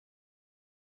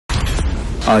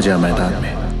आजा मैदान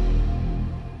में।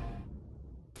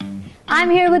 I'm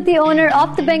here with the owner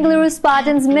of the Bengaluru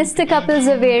Spartans, Mr. Kapil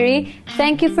Jhaveri.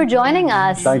 Thank you for joining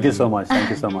us. Thank you so much. Thank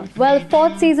you so much. Well,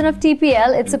 fourth season of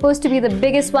TPL. It's supposed to be the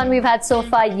biggest one we've had so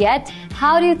far yet.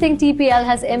 How do you think TPL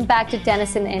has impacted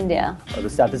tennis in India? The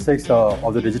statistics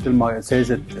of the digital market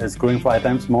says it is growing 5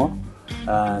 times more,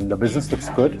 and the business looks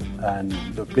good. And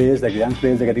the players, like young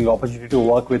players, are getting the opportunity to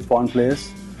work with foreign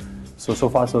players. So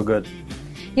far so good.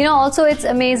 You know, also it's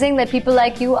amazing that people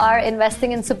like you are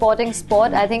investing in supporting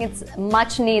sport. I think it's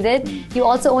much needed. You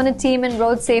also own a team in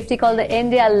road safety called the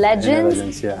India Legends. India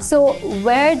Legends, yeah. So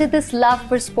where did this love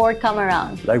for sport come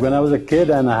around? Like when I was a kid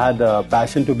and I had a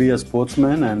passion to be a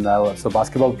sportsman, and I was a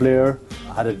basketball player.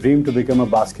 I had a dream to become a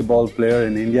basketball player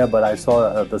in India, but I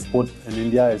saw the sport in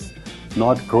India is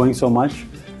not growing so much.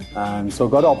 And so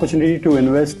got the opportunity to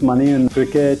invest money in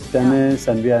cricket, tennis,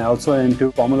 and we are also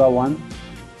into Formula 1.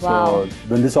 Wow. So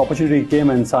when this opportunity came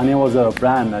and Sania was a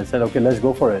brand, I said, okay, let's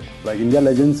go for it. Like India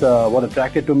Legends, what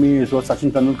attracted to me is what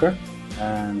Sachin Tendulkar.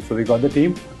 And so we got the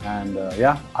team. And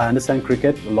yeah, I understand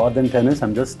cricket a lot than tennis.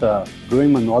 I'm just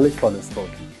growing my knowledge for this sport.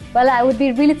 Well, I would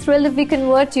be really thrilled if we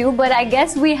convert you, but I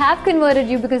guess we have converted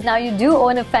you because now you do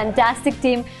own a fantastic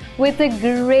team with a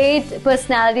great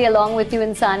personality along with you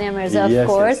in Sania Mirza, of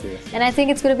course. Yes. And I think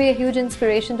it's going to be a huge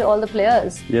inspiration to all the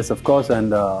players. Yes, of course.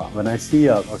 And when I see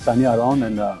Sania around,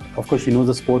 and of course she knows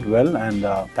the sport well, and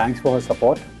thanks for her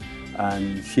support.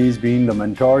 And she's been the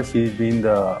mentor, she's been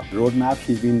the roadmap,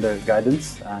 she's been the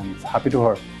guidance, and happy to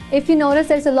her. If you notice,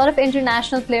 there's a lot of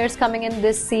international players coming in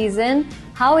this season.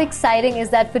 How exciting is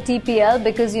that for TPL?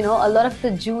 Because, you know, a lot of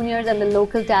the juniors and the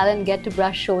local talent get to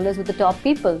brush shoulders with the top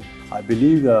people. I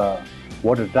believe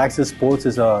what attracts the sports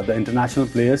is the international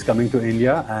players coming to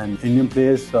India, and Indian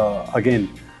players, again,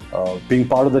 being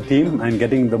part of the team and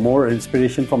getting the more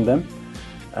inspiration from them.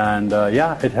 And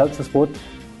yeah, it helps the sport.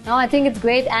 No, I think it's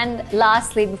great. And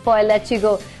lastly, before I let you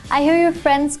go, I hear your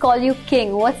friends call you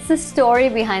King. What's the story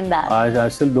behind that? I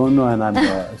still don't know, and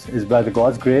it's by the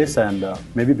God's grace, and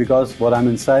maybe because what I'm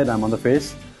inside, I'm on the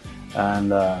face,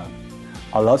 and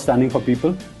I love standing for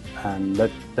people, and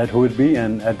let who it be,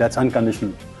 and that's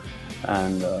unconditional.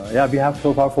 And yeah, we have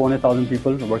so far 400,000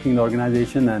 people working in the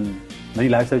organization, and many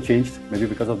lives have changed, maybe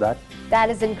because of that. That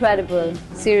is incredible,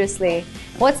 seriously.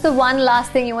 What's the one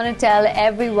last thing you want to tell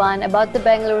everyone about the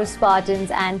Bengaluru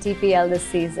Spartans and TPL this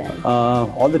season?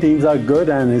 All the teams are good,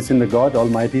 and it's in the God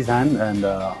Almighty's hand, and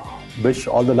wish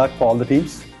all the luck for all the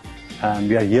teams. And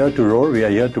we are here to roar, we are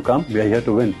here to come, we are here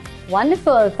to win.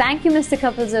 Wonderful. Thank you, Mr.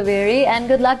 Kapil Jhaveri, and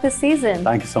good luck this season.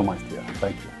 Thank you so much, dear.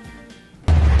 Thank you.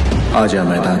 आजा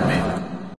मैदान में।